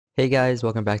Hey guys,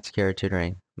 welcome back to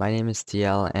Tutoring. My name is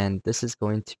TL and this is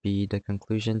going to be the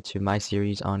conclusion to my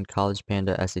series on College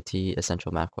Panda SAT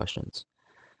Essential Math Questions.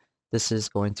 This is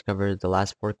going to cover the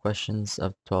last 4 questions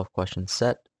of 12 questions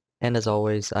set, and as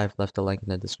always, I've left a link in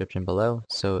the description below,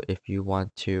 so if you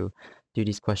want to do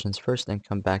these questions first and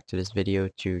come back to this video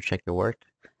to check your work,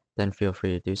 then feel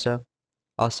free to do so.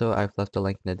 Also, I've left a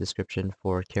link in the description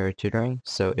for Tutoring,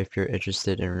 so if you're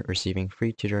interested in receiving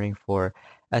free tutoring for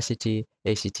SAT,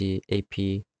 ACT,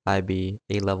 AP, IB,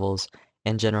 A-levels,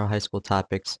 and general high school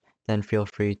topics, then feel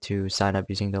free to sign up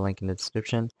using the link in the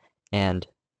description, and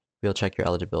we'll check your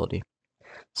eligibility.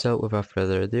 So without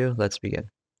further ado, let's begin.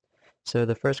 So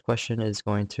the first question is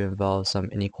going to involve some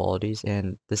inequalities,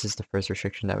 and this is the first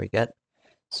restriction that we get,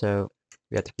 so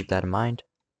we have to keep that in mind.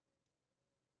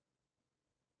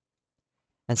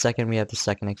 And second, we have the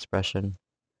second expression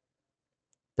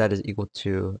that is equal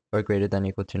to or greater than or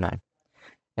equal to 9.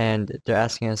 And they're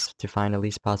asking us to find the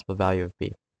least possible value of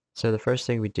b. So the first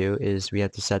thing we do is we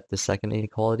have to set the second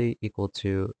inequality equal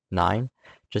to 9,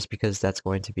 just because that's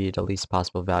going to be the least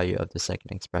possible value of the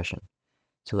second expression.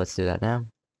 So let's do that now.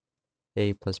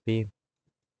 A plus b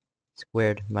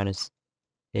squared minus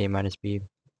a minus b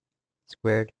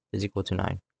squared is equal to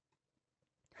 9.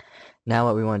 Now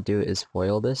what we want to do is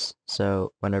FOIL this.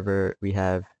 So whenever we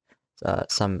have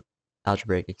some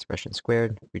algebraic expression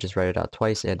squared, we just write it out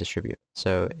twice and distribute.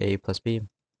 So a plus b,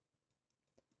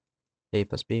 and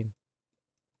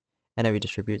then we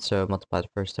distribute, so multiply the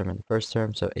first term and the first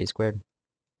term, so a squared,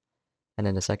 and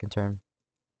then the second term,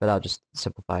 but I'll just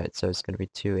simplify it, so it's going to be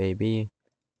 2ab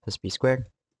plus b squared,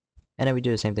 and then we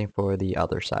do the same thing for the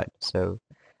other side, so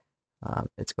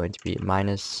it's going to be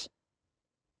minus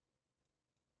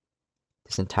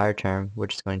this entire term,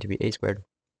 which is going to be a squared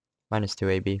minus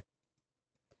 2ab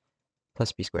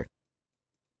plus b squared.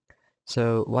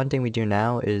 So one thing we do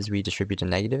now is we distribute a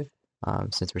negative,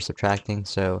 since we're subtracting,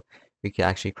 so we can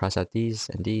actually cross out these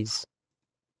and these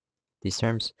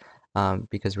terms,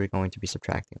 because we're going to be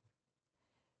subtracting.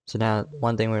 So now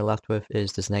one thing we're left with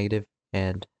is this negative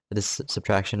and this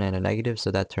subtraction and a negative,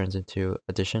 so that turns into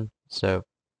addition. So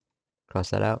cross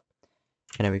that out,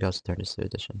 and then we can also turn this to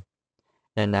addition.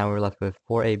 And now we're left with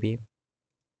 4ab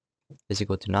is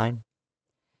equal to 9.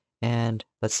 And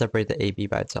let's separate the ab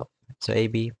by itself. So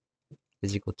ab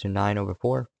is equal to 9 over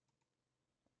 4.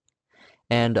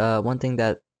 And one thing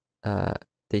that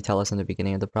they tell us in the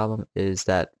beginning of the problem is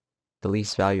that the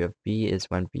least value of b is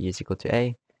when b is equal to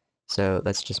a. So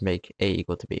let's just make a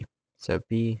equal to b. So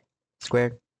b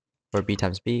squared, or b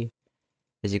times b,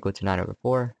 is equal to 9 over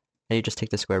 4. And you just take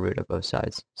the square root of both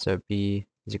sides. So b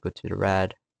is equal to the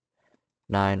rad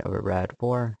 9 over rad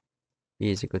 4.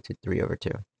 B is equal to 3 over 2.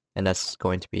 And that's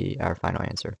going to be our final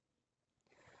answer.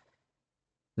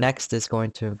 Next is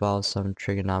going to involve some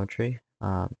trigonometry.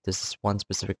 This is one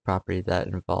specific property that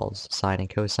involves sine and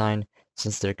cosine.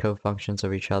 Since they're co-functions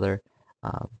of each other,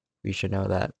 we should know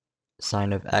that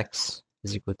sine of x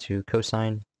is equal to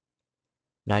cosine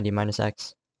 90 minus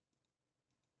x.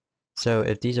 So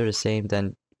if these are the same,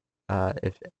 then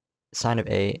if sine of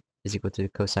a is equal to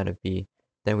cosine of b,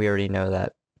 then we already know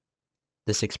that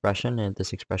this expression and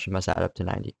this expression must add up to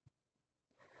 90.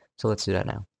 So let's do that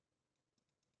now.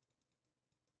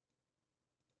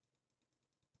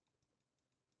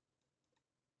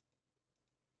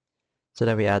 So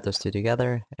then we add those two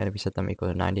together, and we set them equal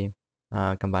to 90.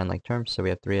 Combine like terms, so we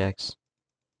have 3x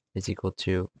is equal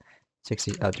to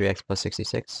 3x plus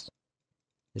 66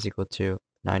 is equal to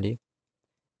 90.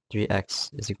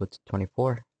 3x is equal to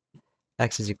 24.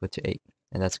 X is equal to 8,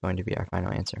 and that's going to be our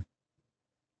final answer.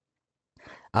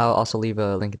 I'll also leave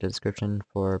a link in the description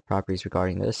for properties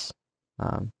regarding this,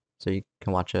 so you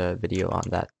can watch a video on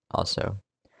that also.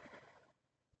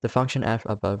 The function f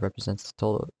above represents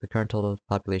the current total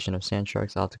population of sand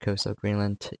sharks off the coast of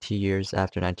Greenland 2 years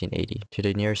after 1980. To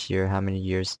the nearest year, how many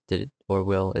years did it or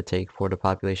will it take for the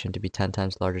population to be 10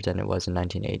 times larger than it was in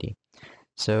 1980?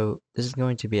 So this is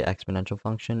going to be an exponential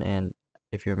function, and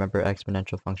if you remember,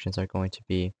 exponential functions are going to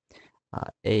be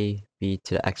a b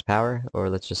to the x power, or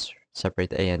let's just separate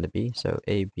the a and the b, so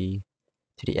a b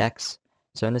to the x.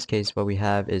 So in this case, what we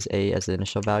have is a as the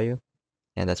initial value,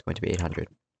 and that's going to be 800.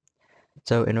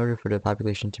 So in order for the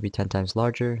population to be 10 times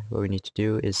larger, what we need to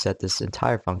do is set this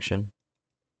entire function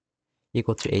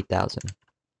equal to 8,000.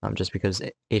 Just because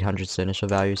 800 is the initial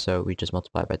value, so we just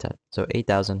multiply by 10. So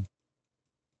 8,000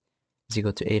 is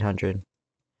equal to 800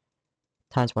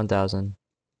 times 1,000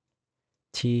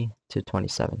 t to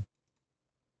 27.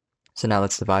 So now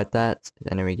let's divide that,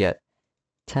 and then we get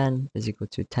 10 is equal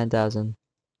to 10,000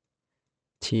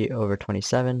 t over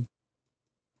 27.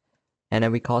 And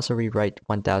then we can also rewrite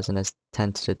 1000 as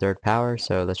 10 to the third power,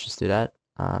 so let's just do that.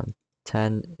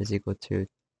 10 is equal to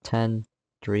 10,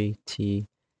 3t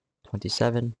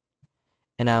 27.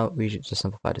 And now we should just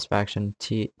simplify this fraction.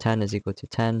 10 is equal to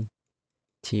 10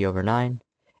 t over 9.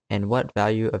 And what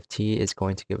value of t is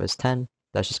going to give us 10?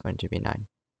 That's just going to be 9.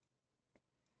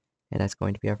 And that's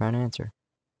going to be our final answer.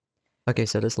 Okay,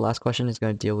 so this last question is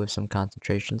going to deal with some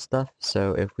concentration stuff.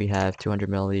 So if we have 200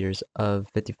 milliliters of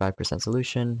 55%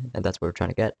 solution, and that's what we're trying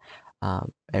to get,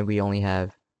 and we only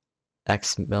have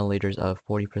X milliliters of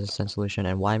 40% solution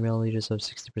and Y milliliters of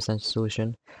 60%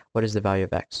 solution, what is the value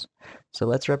of X? So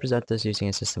let's represent this using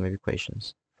a system of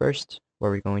equations. First, what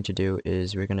we're going to do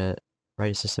is we're going to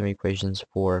write a system of equations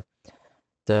for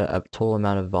the total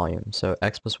amount of volume. So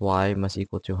X plus Y must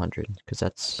equal 200, because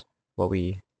that's what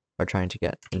we are trying to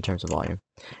get in terms of volume.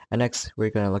 And next, we're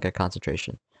going to look at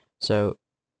concentration. So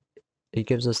it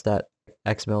gives us that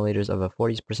X milliliters of a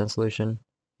 40% solution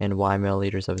and Y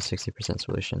milliliters of a 60%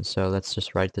 solution. So let's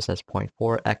just write this as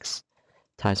 0.4x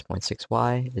times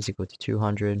 0.6y is equal to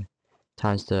 200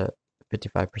 times the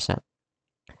 55%.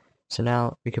 So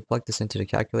now we could plug this into the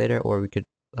calculator, or we could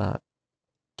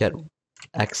get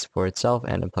x for itself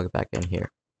and then plug it back in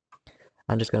here.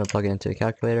 I'm just going to plug it into the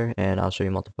calculator, and I'll show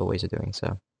you multiple ways of doing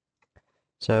so.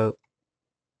 So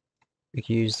we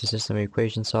can use the system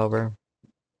equation solver.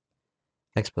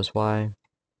 X plus y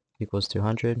equals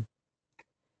 200,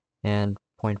 and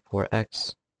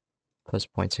 0.4x plus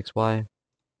 0.6y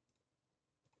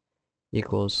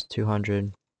equals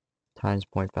 200 times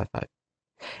 0.55.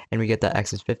 And we get that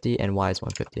x is 50 and y is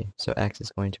 150. So x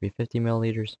is going to be 50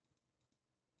 milliliters.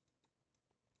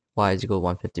 Y is equal to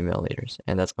 150 milliliters.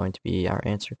 And that's going to be our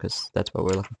answer, because that's what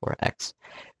we're looking for, x.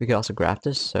 We could also graph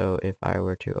this. So if I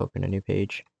were to open a new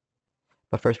page,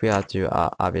 but first we have to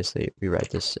obviously rewrite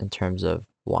this in terms of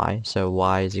y. So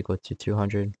y is equal to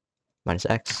 200 minus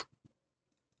x.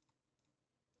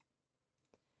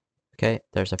 Okay,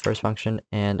 there's our first function,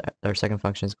 and our second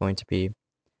function is going to be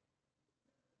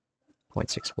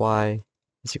 0.6y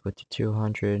is equal to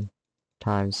 200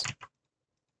 times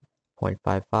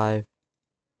 0.55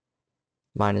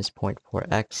 minus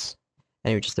 0.4x,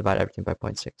 and we just divide everything by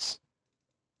 0.6.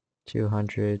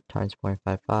 200 times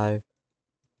 0.55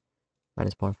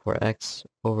 minus 0.4x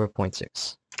over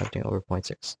 0.6, everything over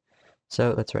 0.6.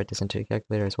 So let's write this into a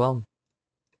calculator as well.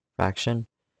 Fraction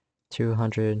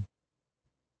 200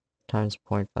 times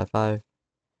 0.55,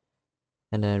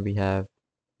 and then we have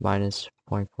minus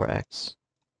 0.4x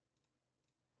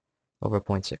over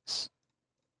 0.6.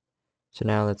 So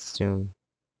now let's zoom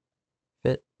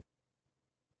fit.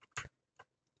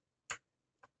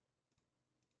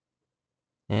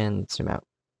 And zoom out.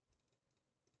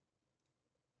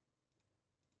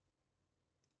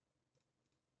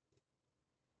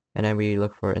 And then we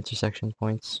look for intersection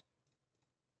points.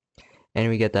 And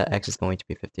we get that x is going to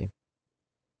be 50.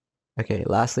 Okay,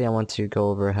 lastly, I want to go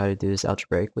over how to do this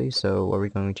algebraically. So what we're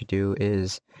going to do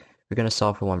is we're going to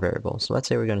solve for one variable. So let's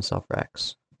say we're going to solve for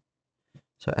x.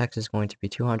 So x is going to be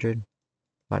 200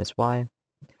 minus y. And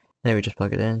then we just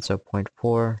plug it in. So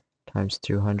 0.4 times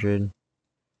 200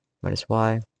 minus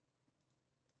y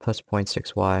plus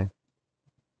 0.6y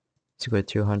is equal to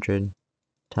 200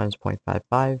 times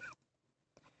 0.55.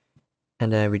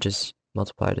 And then we just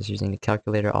multiply this using the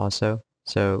calculator also.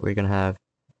 So we're going to have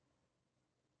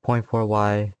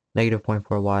 0.4y, negative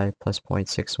 0.4y plus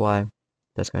 0.6y.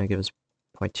 That's going to give us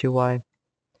 0.2y.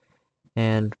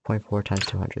 And 0.4 times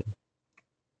 200.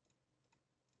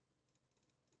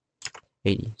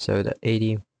 80. So the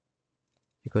 80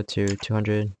 equal to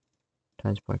 200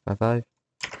 times 0.55,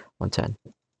 110.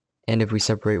 And if we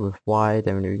separate with y,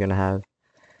 then we're going to have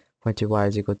 0.2y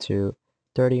is equal to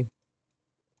 30.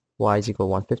 Y is equal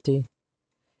to 150.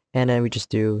 And then we just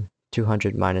do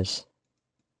 200 minus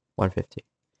 150.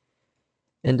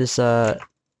 In this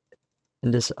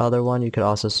other one, you could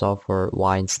also solve for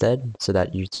y instead, so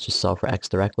that you just solve for x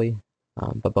directly,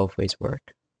 but both ways work.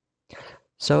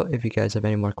 So if you guys have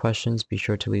any more questions, be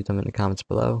sure to leave them in the comments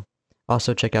below.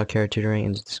 Also check out Tutoring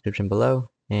in the description below,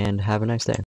 and have a nice day.